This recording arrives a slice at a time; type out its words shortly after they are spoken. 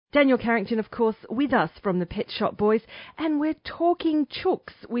Daniel Carrington, of course, with us from the Pet Shop Boys, and we're talking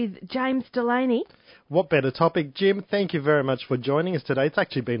chooks with James Delaney. What better topic, Jim? Thank you very much for joining us today. It's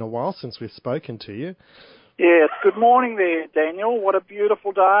actually been a while since we've spoken to you. Yes, good morning there, Daniel. What a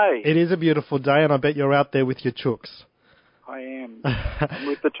beautiful day. It is a beautiful day, and I bet you're out there with your chooks. I am. I'm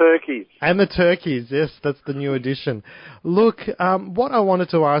with the turkeys. And the turkeys, yes, that's the new addition. Look, what I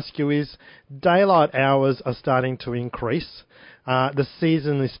wanted to ask you is, daylight hours are starting to increase. The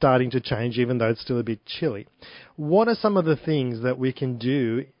season is starting to change, even though it's still a bit chilly. What are some of the things that we can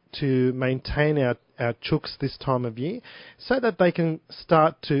do to maintain our chooks this time of year so that they can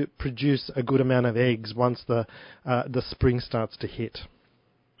start to produce a good amount of eggs once the spring starts to hit?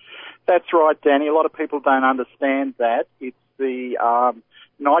 That's right, Danny. A lot of people don't understand that. It's the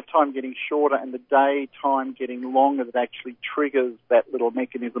nighttime getting shorter and the daytime getting longer that actually triggers that little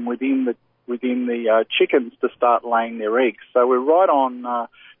mechanism within the chickens to start laying their eggs. So we're right on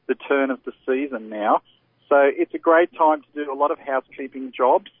the turn of the season now. So it's a great time to do a lot of housekeeping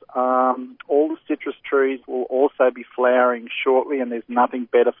jobs. All the citrus trees will also be flowering shortly, and there's nothing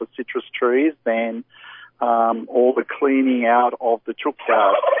better for citrus trees than all the cleaning out of the chook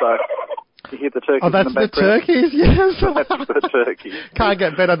yard. So you hear the turkeys in the background. Oh, that's the turkeys, yes. That's the turkeys. Can't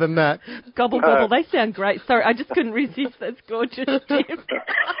get better than that. Gobble, gobble. They sound great. Sorry, I just couldn't resist. That's gorgeous, Jim.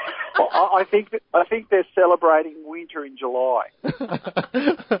 Well, I think they're celebrating winter in July.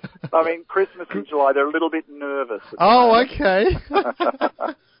 I mean, Christmas in July. They're a little bit nervous. Oh, okay.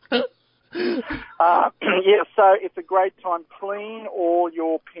 Yeah, so it's a great time. Clean all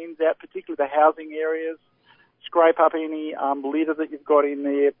your pens out, particularly the housing areas. Scrape up any litter that you've got in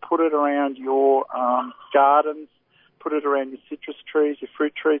there. Put it around your gardens. Put it around your citrus trees, your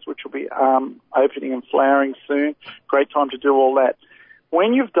fruit trees, which will be opening and flowering soon. Great time to do all that.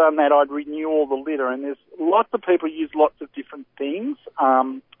 When you've done that, I'd renew all the litter, and there's lots of people use lots of different things.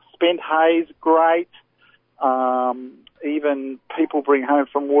 Spent hay's great. Even people bring home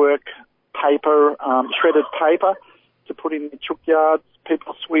from work paper, shredded paper to put in the chook yards.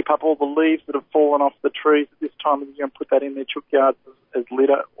 People sweep up all the leaves that have fallen off the trees at this time of the year and put that in their chook yards as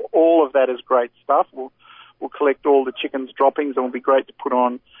litter. All of that is great stuff. We'll collect all the chickens' droppings, and will be great to put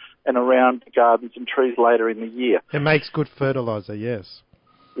on and around the gardens and trees later in the year. It makes good fertiliser, yes.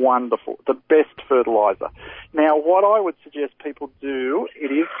 Wonderful. The best fertiliser. Now, what I would suggest people do,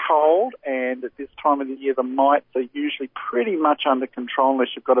 it is cold, and at this time of the year, the mites are usually pretty much under control unless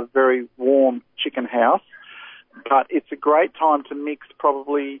you've got a very warm chicken house. But it's a great time to mix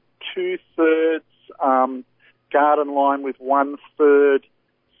probably 2/3 garden lime with 1/3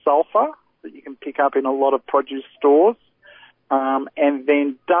 sulphur that you can pick up in a lot of produce stores. And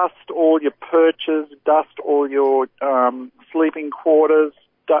then dust all your perches, dust all your sleeping quarters,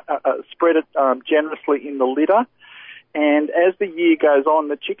 spread it generously in the litter. And as the year goes on,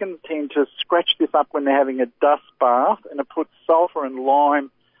 the chickens tend to scratch this up when they're having a dust bath, and it puts sulphur and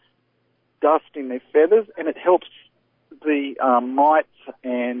lime dust in their feathers, and it helps the mites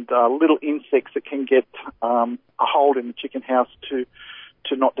and little insects that can get a hold in the chicken house to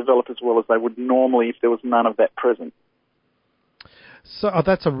not develop as well as they would normally if there was none of that present. So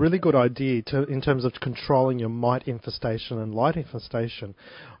that's a really good idea in terms of controlling your mite infestation and light infestation.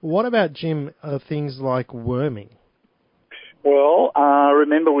 What about, Jim, things like worming? Well,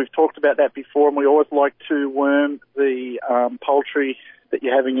 remember we've talked about that before, and we always like to worm the poultry that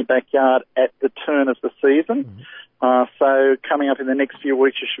you have in your backyard at the turn of the season. Mm-hmm. So coming up in the next few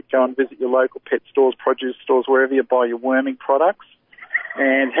weeks, you should go and visit your local pet stores, produce stores, wherever you buy your worming products,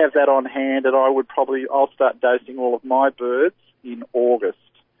 and have that on hand. And I'll start dosing all of my birds in August.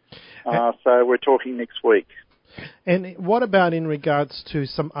 So we're talking next week. And what about in regards to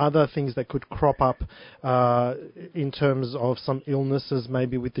some other things that could crop up in terms of some illnesses,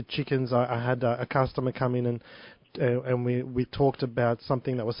 maybe with the chickens? I had a customer come in and we talked about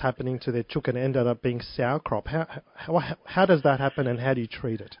something that was happening to their chook and ended up being sour crop. How does that happen, and how do you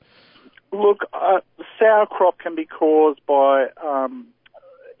treat it? Look, sour crop can be caused by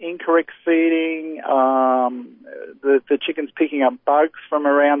incorrect feeding, the chickens picking up bugs from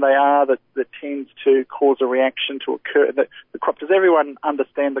around they are that tends to cause a reaction to occur. The crop, does everyone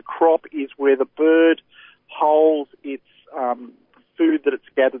understand the crop is where the bird holds its food that it's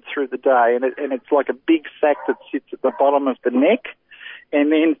gathered through the day, and it's like a big sack that sits at the bottom of the neck,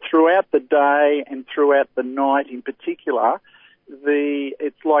 and then throughout the day and throughout the night in particular,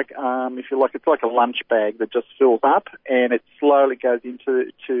 it's like it's like a lunch bag that just fills up, and it slowly goes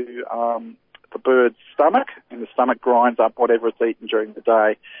into the bird's stomach, and the stomach grinds up whatever it's eaten during the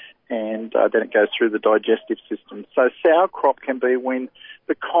day, and then it goes through the digestive system. So sour crop can be when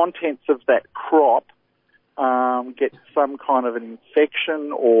the contents of that crop get some kind of an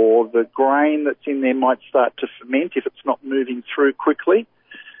infection, or the grain that's in there might start to ferment if it's not moving through quickly.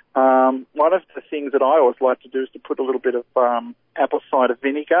 One of the things that I always like to do is to put a little bit of apple cider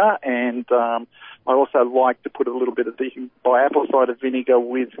vinegar, and I also like to put a little bit of apple cider vinegar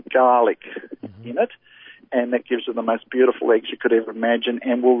with garlic in it, and that gives you the most beautiful eggs you could ever imagine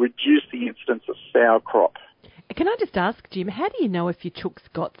and will reduce the incidence of sour crop. Can I just ask, Jim, how do you know if your chooks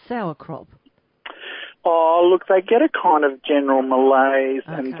got sour crop? Oh, look, they get a kind of general malaise,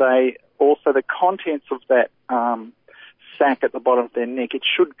 and they also, the contents of that sac at the bottom of their neck, it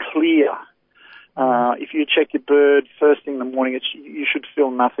should clear. If you check your bird first thing in the morning, you should feel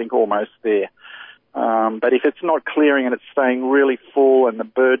nothing almost there. But if it's not clearing and it's staying really full and the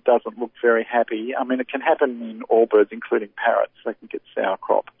bird doesn't look very happy, I mean, it can happen in all birds, including parrots. They can get sour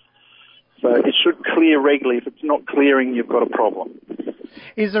crop. So it should clear regularly. If it's not clearing, you've got a problem.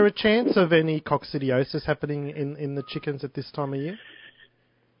 Is there a chance of any coccidiosis happening in the chickens at this time of year?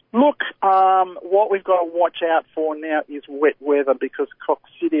 Look, what we've got to watch out for now is wet weather, because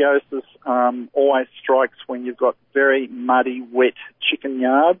coccidiosis always strikes when you've got very muddy, wet chicken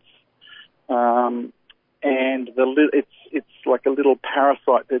yards. And it's like a little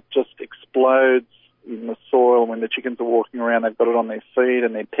parasite that just explodes in the soil when the chickens are walking around. They've got it on their feet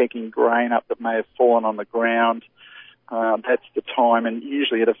and they're pecking grain up that may have fallen on the ground. That's the time, and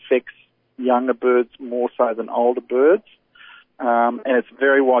usually it affects younger birds more so than older birds. And it's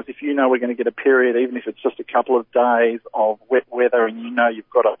very wise, if you know we're going to get a period, even if it's just a couple of days of wet weather, and you know you've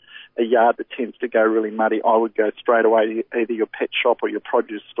got a yard that tends to go really muddy, I would go straight away to either your pet shop or your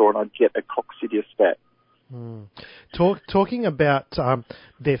produce store, and I'd get a coccidiostat. Talking about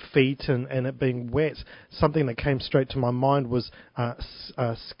their feet and it being wet, something that came straight to my mind was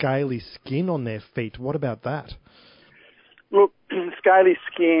scaly skin on their feet. What about that? Look, scaly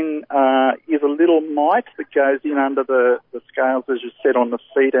skin is a little mite that goes in under the scales, as you said, on the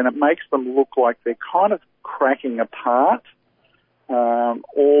feet, and it makes them look like they're kind of cracking apart.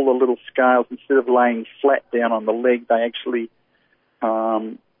 All the little scales, instead of laying flat down on the leg, they actually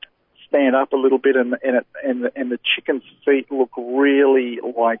stand up a little bit, and the chicken's feet look really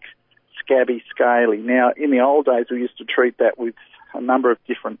like scabby, scaly. Now, in the old days, we used to treat that with a number of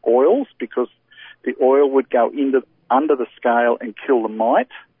different oils, because the oil would go under the scale and kill the mite.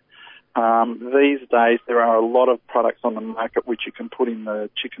 These days, there are a lot of products on the market which you can put in the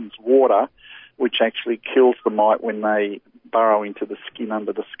chicken's water, which actually kills the mite when they burrow into the skin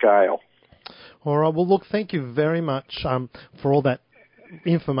under the scale. All right. Well, look, thank you very much for all that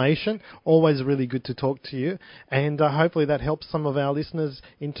information. Always really good to talk to you, and hopefully that helps some of our listeners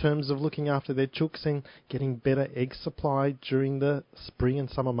in terms of looking after their chooks and getting better egg supply during the spring and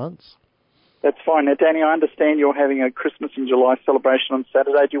summer months. That's fine. Now, Danny, I understand you're having a Christmas in July celebration on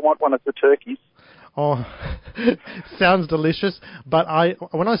Saturday. Do you want one of the turkeys? Oh, sounds delicious. But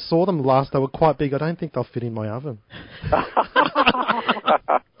when I saw them last, they were quite big. I don't think they'll fit in my oven.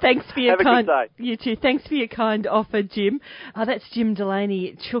 Thanks for your kind. Have a good day. You too. Thanks for your kind offer, Jim. That's Jim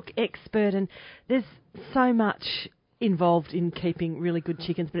Delaney, chook expert, and there's so much involved in keeping really good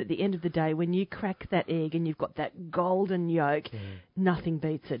chickens, but at the end of the day, when you crack that egg and you've got that golden yolk, nothing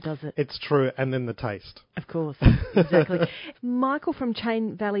beats it, does it? It's true, and then the taste. Of course, exactly. Michael from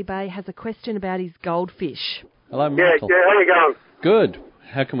Chain Valley Bay has a question about his goldfish. Hello, Michael. Yeah, how you going? Good.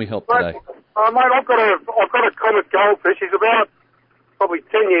 How can we help today? Mate, I've got a comet goldfish. He's about probably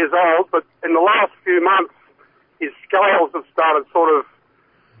 10 years old, but in the last few months, his scales have started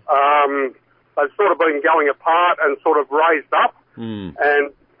they've sort of been going apart and sort of raised up, and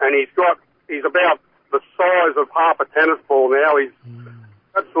he's about the size of half a tennis ball now. He's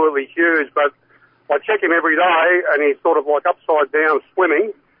absolutely huge, but I check him every day, and he's sort of like upside down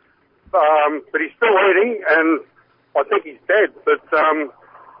swimming, but he's still eating, and I think he's dead. But I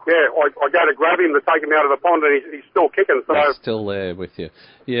go to grab him to take him out of the pond, and he's still kicking. So he's still there with you.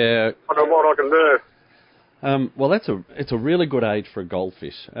 Yeah. I don't know what I can do. Well, it's a really good age for a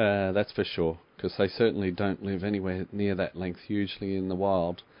goldfish, that's for sure, because they certainly don't live anywhere near that length usually in the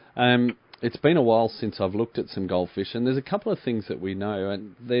wild. It's been a while since I've looked at some goldfish, and there's a couple of things that we know,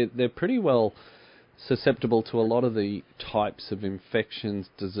 and they're pretty well susceptible to a lot of the types of infections,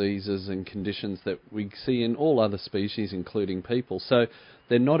 diseases and conditions that we see in all other species, including people. So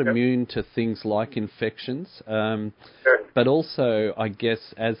they're not immune to things like infections, but also, I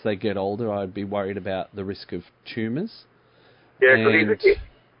guess, as they get older, I'd be worried about the risk of tumours. Yeah, because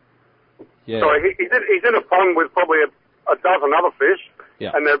he's in a pond with probably a dozen other fish,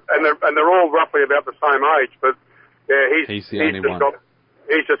 and they're all roughly about the same age. But he's the only one.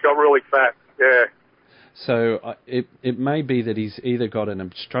 He's just got really fat. Yeah. So it may be that he's either got an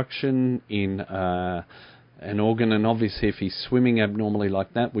obstruction in an organ, and obviously if he's swimming abnormally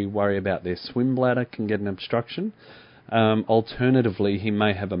like that, we worry about their swim bladder can get an obstruction. Alternatively, he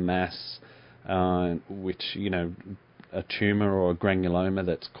may have a mass, which, a tumour or a granuloma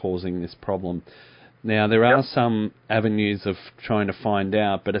that's causing this problem. Now, there are some avenues of trying to find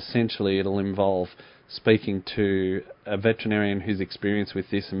out, but essentially it'll involve speaking to a veterinarian who's experienced with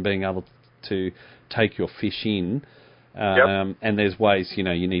this and being able to take your fish in. And there's ways, you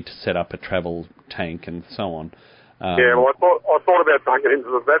need to set up a travel tank and so on. I thought about taking it into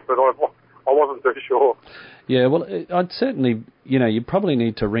the vet, but I wasn't too sure. Yeah, well, I'd certainly, you probably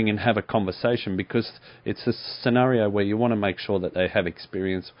need to ring and have a conversation, because it's a scenario where you want to make sure that they have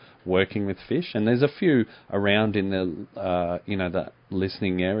experience working with fish. And there's a few around in the, the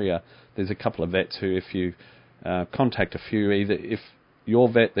listening area. There's a couple of vets who, if you contact a few, either if your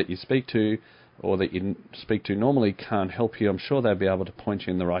vet that you speak to or that you speak to normally can't help you, I'm sure they'll be able to point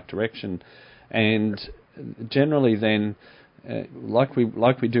you in the right direction. And generally then, like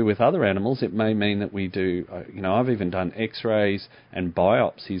we do with other animals, it may mean that we do, I've even done x-rays and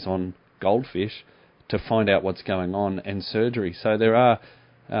biopsies on goldfish to find out what's going on, and surgery. So there are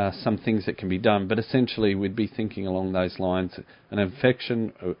some things that can be done, but essentially we'd be thinking along those lines. An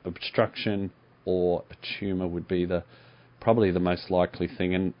infection, obstruction, or a tumour would be probably the most likely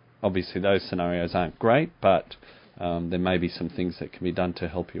thing. And obviously those scenarios aren't great, but there may be some things that can be done to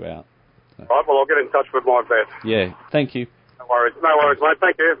help you out. So. Right, well, I'll get in touch with my vet. Yeah, thank you. No worries, mate.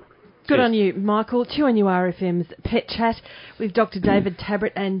 Thank you. Good on you, Michael. 2NURFM's Pet Chat with Dr. David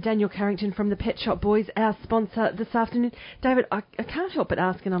Tabrett and Daniel Carrington from the Pet Shop Boys, our sponsor this afternoon. David, I can't help but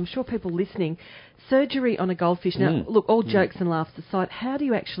ask, and I'm sure people listening, surgery on a goldfish. Now, look, all jokes and laughs aside, how do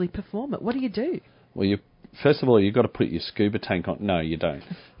you actually perform it? What do you do? Well, first of all, you've got to put your scuba tank on. No, you don't.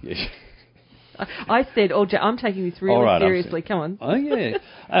 I said, I'm taking this really seriously. Come on. Oh,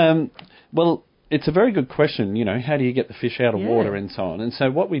 yeah. Well, it's a very good question, how do you get the fish out of water and so on. And so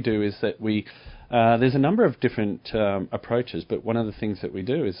what we do is that there's a number of different approaches, but one of the things that we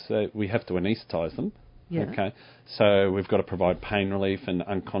do is that we have to anaesthetise them. Yeah. Okay. So we've got to provide pain relief and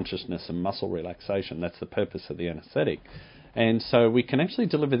unconsciousness and muscle relaxation. That's the purpose of the anaesthetic. And so we can actually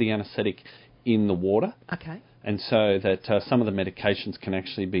deliver the anaesthetic in the water. Okay. And so that some of the medications can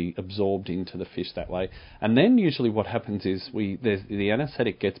actually be absorbed into the fish that way. And then usually what happens is the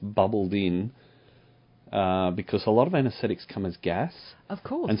anaesthetic gets bubbled in, because a lot of anaesthetics come as gas. Of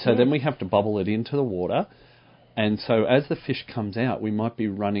course. And so then we have to bubble it into the water. And so as the fish comes out, we might be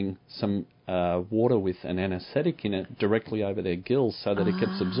running some water with an anaesthetic in it directly over their gills so that it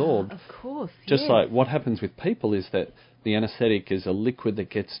gets absorbed. Of course, Just like what happens with people is that the anaesthetic is a liquid that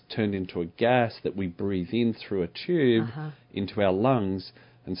gets turned into a gas that we breathe in through a tube into our lungs.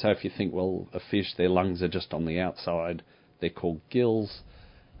 And so if you think, well, a fish, their lungs are just on the outside, they're called gills.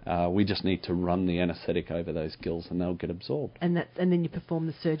 We just need to run the anaesthetic over those gills and they'll get absorbed. And then you perform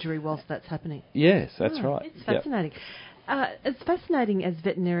the surgery whilst that's happening? Yes, that's right. It's fascinating. It's fascinating as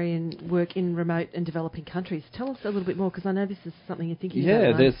veterinarian work in remote and developing countries. Tell us a little bit more, because I know this is something you're thinking about.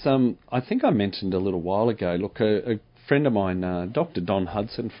 Yeah, there's I think I mentioned a little while ago, look, a friend of mine, Dr. Don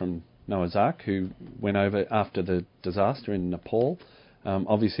Hudson from Noah's Ark, who went over after the disaster in Nepal.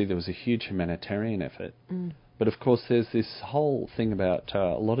 Obviously there was a huge humanitarian effort. But of course there's this whole thing about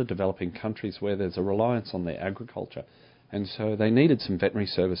a lot of developing countries where there's a reliance on their agriculture. And so they needed some veterinary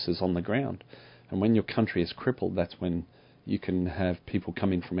services on the ground. And when your country is crippled, that's when you can have people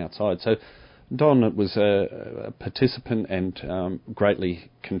come in from outside. So Don was a participant and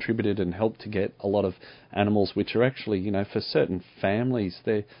greatly contributed and helped to get a lot of animals which are actually, for certain families,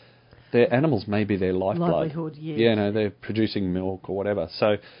 their animals may be their lifeblood. Livelihood, yes. Yeah, they're producing milk or whatever.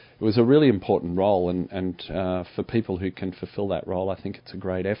 So it was a really important role, and for people who can fulfil that role, I think it's a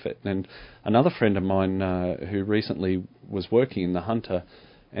great effort. And another friend of mine who recently was working in the Hunter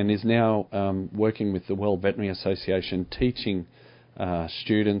and is now working with the World Veterinary Association, teaching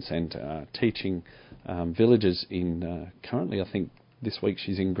students and teaching villagers in, currently I think this week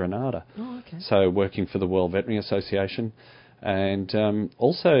she's in Grenada. Oh, okay. So working for the World Veterinary Association. And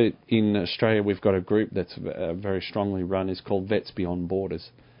also in Australia we've got a group that's very strongly run, is called Vets Beyond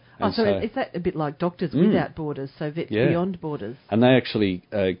Borders. And so is that a bit like Doctors Without Borders, so Vets Beyond Borders? And they actually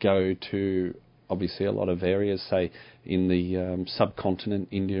go to obviously a lot of areas, say in the subcontinent,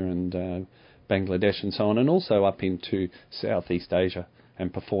 India and Bangladesh and so on, and also up into Southeast Asia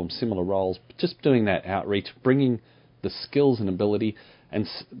and perform similar roles, just doing that outreach, bringing the skills and ability. And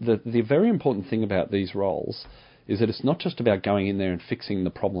the very important thing about these roles is that it's not just about going in there and fixing the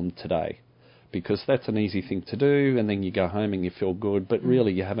problem today, because that's an easy thing to do, and then you go home and you feel good, but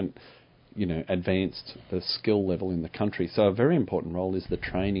really you haven't, advanced the skill level in the country. So a very important role is the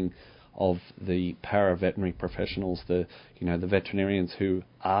training of the para-veterinary professionals, the veterinarians who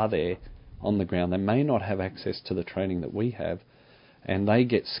are there on the ground. They may not have access to the training that we have, and they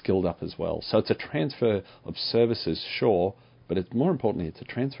get skilled up as well. So it's a transfer of services, sure, but it's more importantly, it's a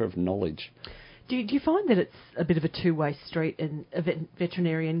transfer of knowledge. Do you find that it's a bit of a two-way street, and a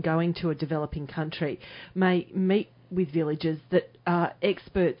veterinarian going to a developing country may meet with villagers that are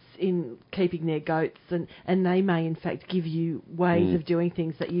experts in keeping their goats, and they may in fact give you ways of doing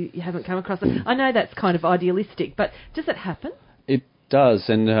things that you haven't come across? I know that's kind of idealistic, but does it happen? It does,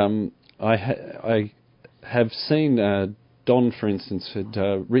 and I have seen Don, for instance, had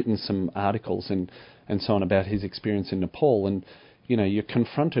written some articles and so on about his experience in Nepal, and you're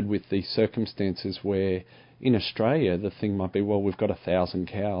confronted with these circumstances where in Australia the thing might be, well, we've got 1,000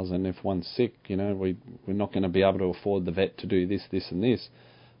 cows, and if one's sick, we're not going to be able to afford the vet to do this, this and this.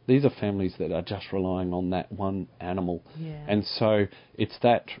 These are families that are just relying on that one animal. Yeah. And so it's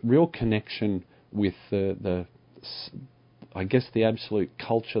that real connection with the I guess the absolute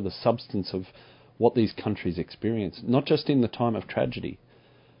culture, the substance of what these countries experience, not just in the time of tragedy,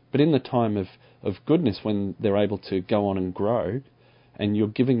 but in the time of goodness when they're able to go on and grow, and you're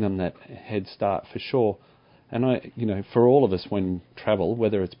giving them that head start for sure. And for all of us when travel,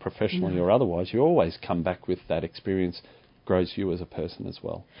 whether it's professionally or otherwise, you always come back with that experience, grows you as a person as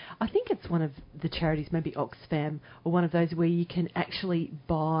well. I think it's one of the charities, maybe Oxfam, or one of those where you can actually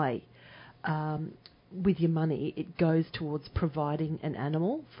buy, with your money, it goes towards providing an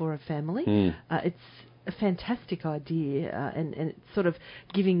animal for a family. It's a fantastic idea, and it's sort of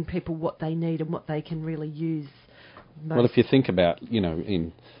giving people what they need and what they can really use most. Well, if you think about,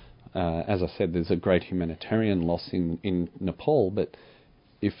 as I said, there's a great humanitarian loss in Nepal, but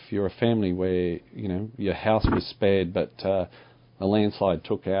if you're a family where, your house was spared but a landslide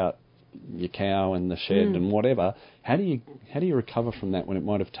took out your cow and the shed and whatever, how do you recover from that when it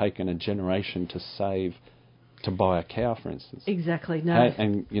might have taken a generation to buy a cow, for instance? Exactly, no.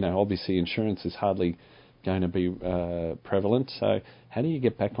 And obviously insurance is hardly going to be prevalent, so how do you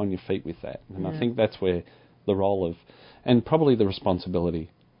get back on your feet with that? And I think that's where the role of, and probably the responsibility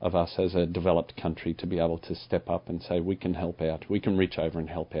of us as a developed country to be able to step up and say we can help out, we can reach over and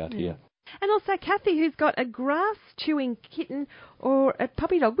help out here. And also Kathy, who's got a grass-chewing kitten or a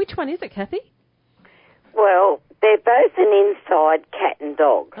puppy dog. Which one is it, Kathy? Well, they're both an inside cat and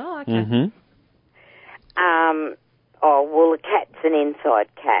dog. Oh, okay. Mm-hmm. The cat's an inside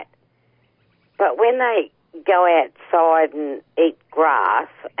cat. But when they go outside and eat grass,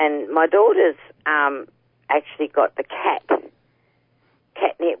 and my daughter's actually got the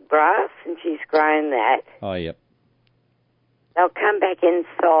catnip grass, and she's grown that. Oh, yep. They'll come back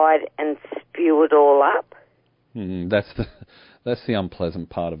inside and spew it all up. That's the unpleasant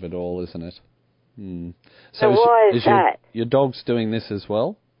part of it all, isn't it? So why is that? Your dog's doing this as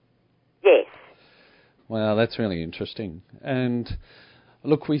well? Yes. Well, that's really interesting. And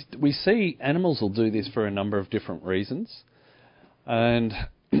look, we see animals will do this for a number of different reasons, and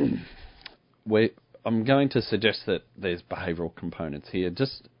I'm going to suggest that there's behavioural components here.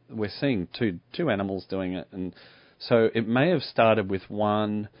 We're seeing two animals doing it, and so it may have started with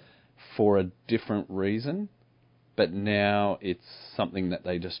one for a different reason, but now it's something that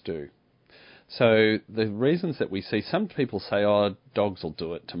they just do. So the reasons that we see, some people say, dogs will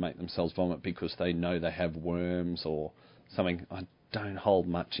do it to make themselves vomit because they know they have worms or something. I don't hold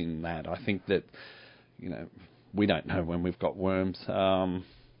much in that. I think that, we don't know when we've got worms.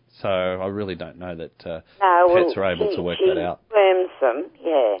 So I really don't know that pets are able to work that out. Worms them,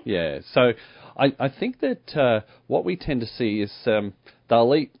 yeah. Yeah. So I think that what we tend to see is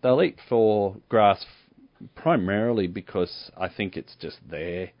they'll eat for grass primarily because I think it's just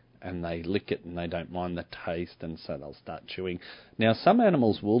there, and they lick it and they don't mind the taste, and so they'll start chewing. Now, some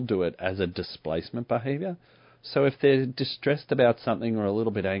animals will do it as a displacement behaviour. So if they're distressed about something or a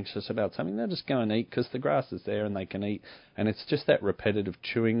little bit anxious about something, they'll just go and eat because the grass is there and they can eat. And it's just that repetitive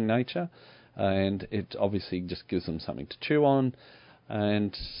chewing nature, and it obviously just gives them something to chew on.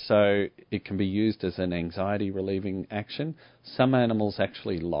 And so it can be used as an anxiety-relieving action. Some animals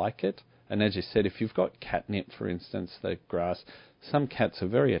actually like it. And as you said, if you've got catnip, for instance, the grass, some cats are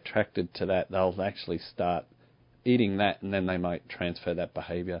very attracted to that. They'll actually start eating that, and then they might transfer that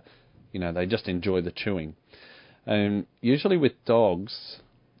behaviour. They just enjoy the chewing. And usually with dogs,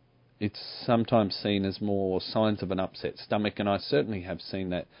 it's sometimes seen as more signs of an upset stomach, and I certainly have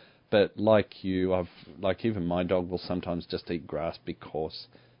seen that. But like you, even my dog will sometimes just eat grass because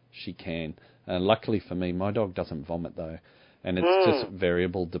she can. Luckily for me, my dog doesn't vomit though, and it's just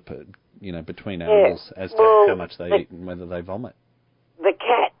variable, between animals as to how much they eat and whether they vomit. The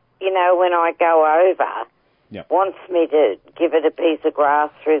cat, when I go over, wants me to give it a piece of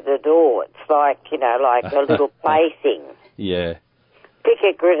grass through the door. It's like, like a little plaything. Yeah. Pick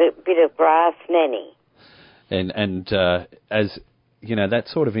a bit of grass, Nanny. And as, that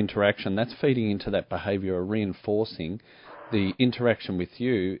sort of interaction, that's feeding into that behaviour or reinforcing the interaction with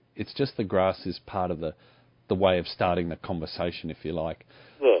you. It's just the grass is part of the way of starting the conversation, if you like.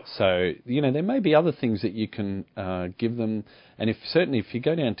 Yes. So, there may be other things that you can give them. And if you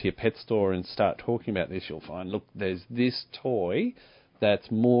go down to your pet store and start talking about this, you'll find, look, there's this toy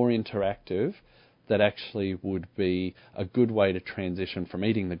that's more interactive that actually would be a good way to transition from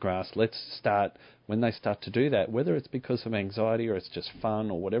eating the grass. Let's start, when they start to do that, whether it's because of anxiety or it's just fun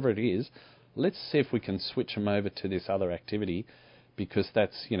or whatever it is, let's see if we can switch them over to this other activity, because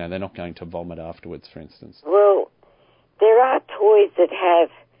that's, they're not going to vomit afterwards, for instance. Well, there are toys that have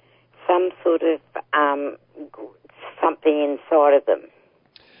some sort of something inside of them.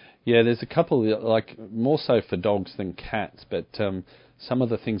 Yeah, there's a couple, like more so for dogs than cats, but some of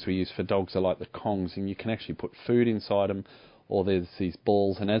the things we use for dogs are like the Kongs, and you can actually put food inside them, or there's these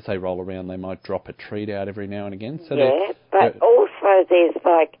balls, and as they roll around, they might drop a treat out every now and again. So but also there's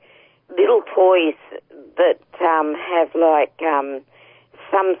like little toys that have like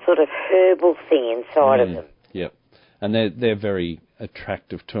some sort of herbal thing inside of them. Yep, and they're very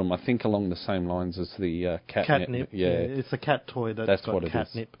attractive to them. I think along the same lines as the catnip. Yeah, it's a cat toy that's got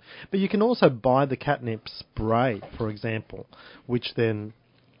catnip. But you can also buy the catnip spray, for example, which then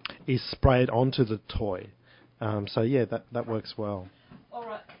is sprayed onto the toy. So yeah, that works well.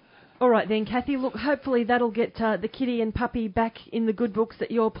 All right then, Kathy. Look, hopefully that'll get the kitty and puppy back in the good books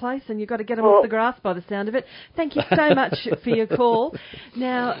at your place, and you've got to get them off the grass by the sound of it. Thank you so much for your call.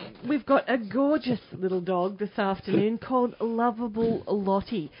 Now, we've got a gorgeous little dog this afternoon called Lovable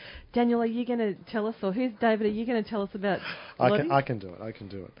Lottie. Daniel, are you going to tell us, or who's David? Are you going to tell us about Lottie? I can do it.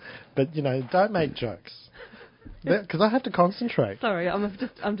 But, don't make jokes. Because I have to concentrate. Sorry, I'm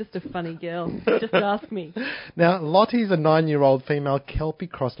just a funny girl. Just ask me. Now, Lottie's a 9-year-old female Kelpie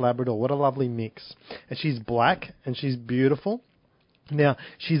Cross Labrador. What a lovely mix. And she's black and she's beautiful. Now,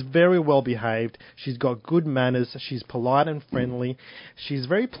 she's very well behaved. She's got good manners. She's polite and friendly. She's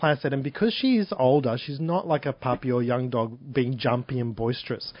very placid. And because she is older, she's not like a puppy or young dog being jumpy and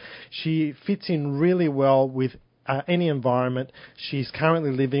boisterous. She fits in really well with any environment. She's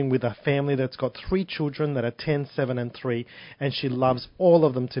currently living with a family that's got 3 children that are 10, 7 and 3, and she loves all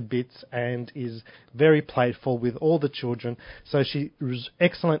of them to bits and is very playful with all the children. So she is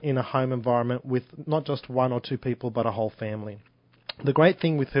excellent in a home environment with not just 1 or 2 people but a whole family. The great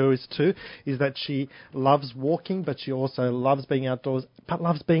thing with her is that she loves walking, but she also loves being outdoors, but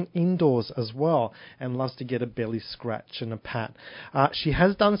loves being indoors as well, and loves to get a belly scratch and a pat. She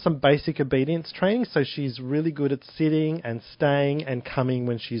has done some basic obedience training, so she's really good at sitting and staying and coming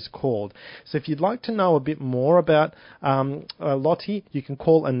when she's called. So if you'd like to know a bit more about Lottie, you can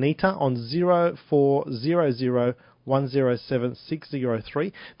call Anita on 0400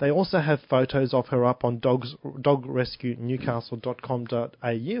 107-603. They also have photos of her up on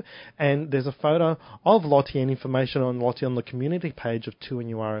dogrescuenewcastle.com.au, and there's a photo of Lottie and information on Lottie on the community page of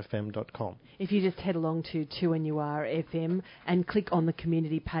 2NURFM.com. If you just head along to 2NURFM and click on the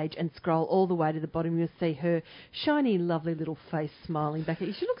community page and scroll all the way to the bottom, you'll see her shiny, lovely little face smiling back at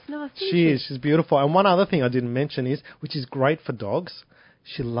you. She looks nice, doesn't she? She's beautiful. And one other thing I didn't mention is, which is great for dogs,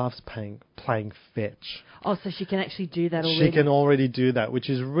 she loves playing fetch. Oh, so she can actually do that already? She can already do that,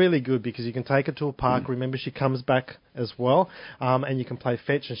 which is really good because you can take her to a park. Remember, she comes back as well, and you can play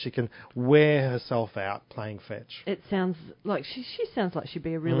fetch, and she can wear herself out playing fetch. It sounds like she sounds like she'd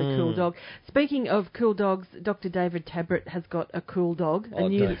be a really cool dog. Speaking of cool dogs, Dr. David Tabrett has got a cool dog.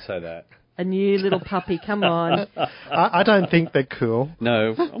 Don't say that. A new little puppy, come on. I don't think they're cool.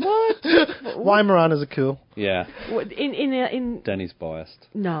 No. What? Weimaraners are cool. Yeah. In Danny's biased.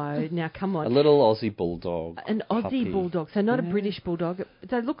 No, now come on. A little Aussie bulldog. An Aussie puppy. bulldog, so not a British bulldog.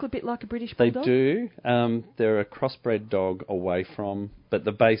 They look a bit like a British bulldog? They do. They're a crossbred dog away from, but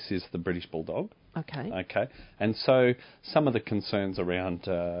the base is the British bulldog. Okay. And so some of the concerns around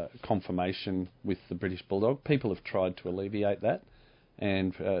conformation with the British bulldog, people have tried to alleviate that.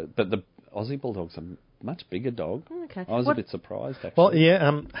 And but the Aussie bulldog's a much bigger dog. Okay. I was a bit surprised, actually. Well,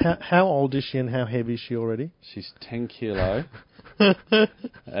 yeah. How old is she and how heavy is she already? She's 10 kilo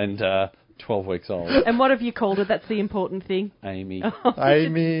and 12 weeks old. And what have you called her? That's the important thing. Amy.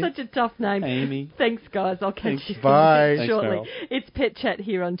 Amy. Such a tough name. Amy. Thanks, guys. I'll catch you Bye. shortly. Thanks, It's Pet Chat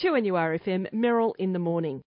here on 2NURFM. Merrill in the morning.